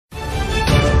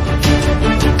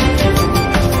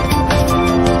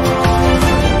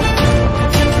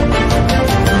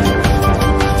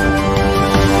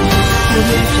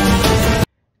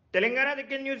तेलंगाना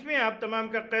दिक्कत न्यूज में आप तमाम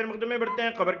का खैर मकदम में बढ़ते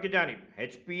हैं खबर की जानिब।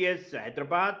 HPS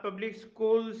Hyderabad public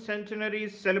school सेंचुनरी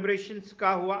celebrations का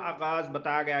हुआ आगाज।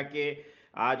 बताया गया कि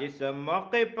आज इस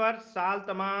मौके पर साल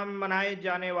तमाम मनाए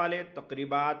जाने वाले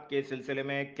तकरीबात के सिलसिले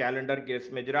में कैलेंडर की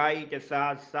रस्म इजराई के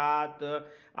साथ साथ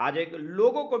आज एक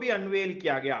लोगों को भी अनवेल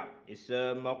किया गया। इस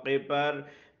मौके पर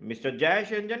मिस्टर जयेश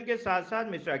रंजन के साथ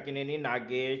साथ मिस्टर अकिनेनी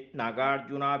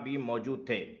नागार्जुना भी मौजूद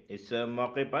थे। इस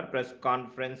मौके पर प्रेस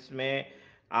कॉन्फ्रेंस में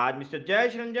आज mister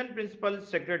Jayesh Ranjan, principal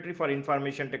secretary for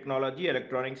information technology,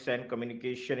 electronics and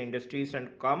communication industries and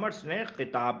commerce ने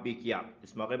खिताब भी किया।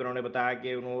 इस मौके पर उन्होंने बताया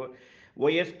कि वो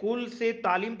ये स्कूल से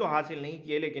तालीम तो हासिल नहीं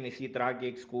किए, लेकिन इसी तरह के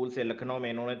एक स्कूल से लखनऊ में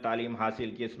इन्होंने तालीम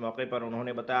हासिल की। इस मौके पर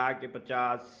उन्होंने बताया कि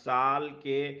 50 साल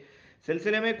के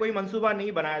सिलसिले में कोई मंसूबा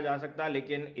नहीं बनाया जा सकता,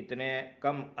 लेकिन इतने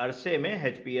कम अरसे में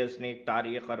एचपीएस ने एक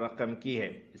तारीख और रकम की है।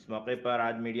 इस मौके पर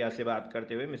आज मीडिया से बात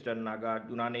करते हुए मिस्टर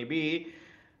नागार्जुना ने भी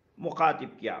मुखातिब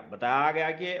किया। बताया गया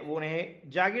कि वो उन्हें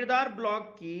जागीरदार ब्लॉक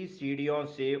की सीढ़ियों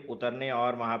से उतरने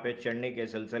और वहां पे चढ़ने के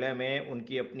सिलसिले में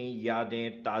उनकी अपनी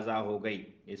यादें ताज़ा हो गई।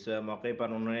 इस मौके पर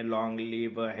उन्होंने लॉन्ग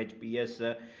लिव एचपीएस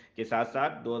के साथ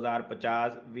साथ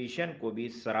 2050 विजन को भी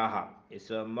सराहा।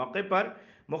 इस मौके पर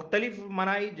मुख्तलिफ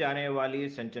मनाई जाने वाली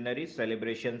सेंचुनरी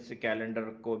सेलिब्रेशंस कैलेंडर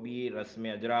को भी रस्म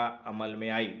अजरा अमल में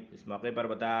आई। इस मौके पर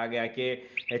बताया गया कि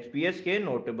एचपीएस के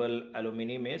नोटेबल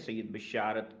एलुमिनी में सैयद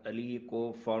बिशारत अली को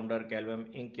फाउंडर कैल्वम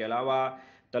इंक के अलावा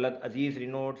तलत अजीज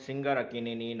रिनोट सिंगर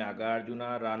अकीनेनी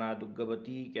नागार्जुना राना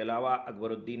दुग्गवती के अलावा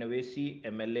अकबरुद्दीन अवैसी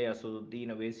एमएलए असदुद्दीन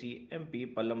अवैसी एमपी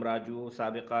पल्लम राजू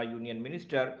साबिका यूनियन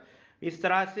मिनिस्टर, इस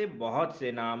तरह से बहुत से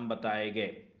नाम बताए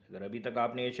गए। अगर अभी तक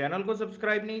आपने ये चैनल को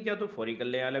सब्सक्राइब नहीं किया तो फौरी कर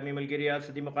लें। आलमी मुल्की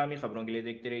रियासती मकामी खबरों के लिए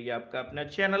देखते रहिए आपका अपना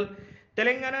channel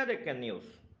Telangana Deccan news.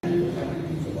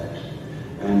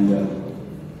 And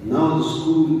now the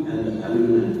school and the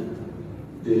alumni,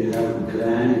 they have a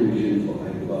grand vision for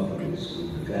Hyderabad Public School,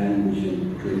 grand vision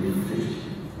 2050.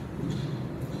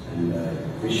 And I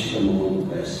wish them all the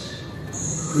best.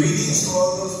 Greetings to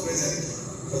all those present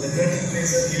for the curtain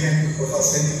raiser event of our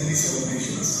centenary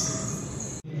celebrations.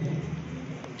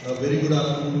 A very good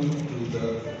afternoon to the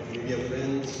media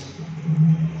friends,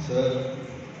 sir,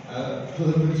 to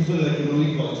the principal. I can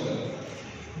only call sir.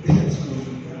 It's school.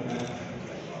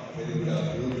 Very good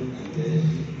afternoon, and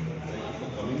thank you for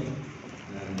coming.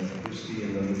 And Christy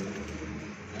and Ravi,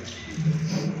 nice to be here.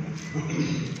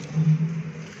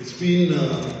 It's been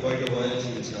quite a while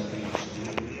since I've been to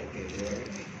school.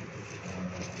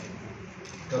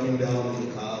 Coming down in the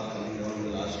car, coming down in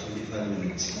the last 25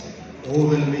 minutes,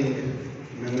 overwhelming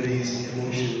memories,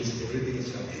 emotions, everything is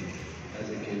happening as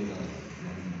I came down.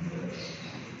 And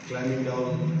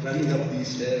climbing up these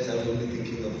stairs, I was only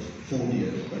thinking of food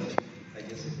here, but I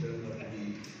guess it turned out to be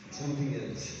something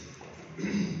else.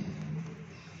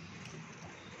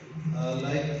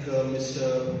 Like Mr.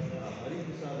 Hari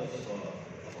Prasad of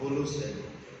Apollo said,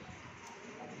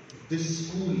 this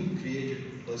school created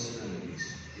personalities,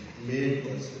 it made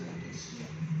personalities,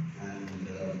 and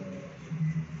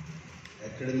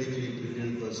academically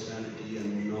brilliant personality and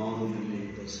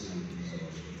non-brilliant personalities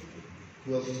also,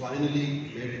 who have finally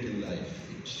made it in life.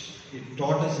 It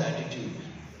taught us attitude,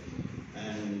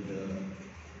 and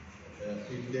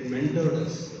they mentored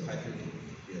us, the faculty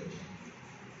here.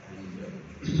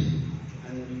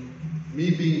 And me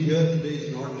being here today is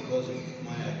not because of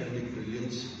my academic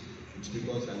brilliance, it's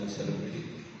because I'm a celebrity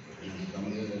and I've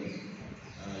come here,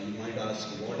 and you might ask,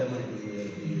 what am I doing here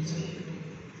being a celebrity?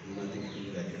 Nothing to do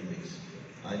with academics.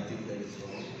 I think that is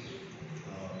wrong.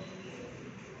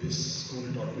 This school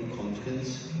taught me confidence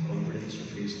to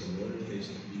face the world, face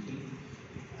the people,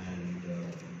 and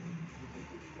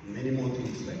many more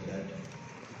things like that.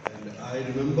 And I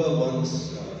remember one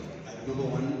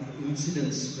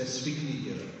incident specifically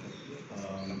here.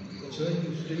 Sir,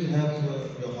 you still have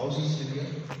your houses still here?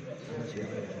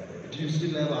 Do you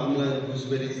still have amla and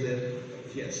gooseberries there?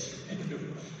 Yes.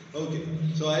 Okay.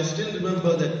 So I still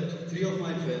remember that 3 of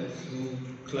my friends who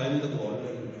climbed the wall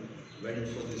and went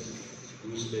for this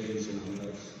gooseberries and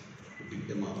amlas to pick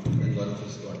them up, and one of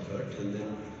us got hurt, and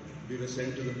then we were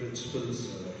sent to the principal's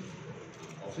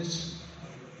office.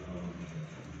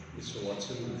 Mr.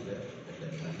 Watson was there at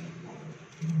that time.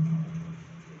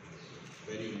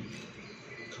 Very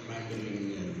commanding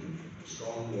and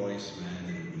strong voice man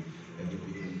and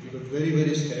everything. We were very,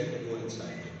 very scared to go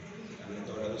inside. And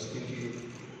I was thinking,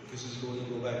 this is going to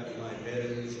go back to my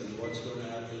parents, and what's going to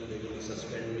happen? They're going to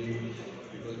suspend me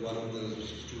because one of the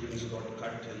students got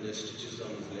cut and there's stitches on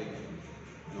his leg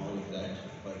and all of that.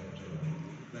 But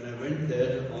when I went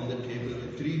there, on the table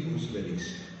were 3 gooseberries.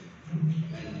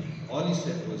 And all he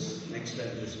said was, next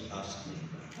time just ask me.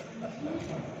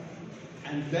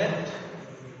 And that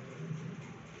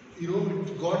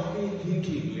it got me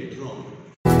thinking later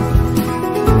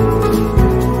on.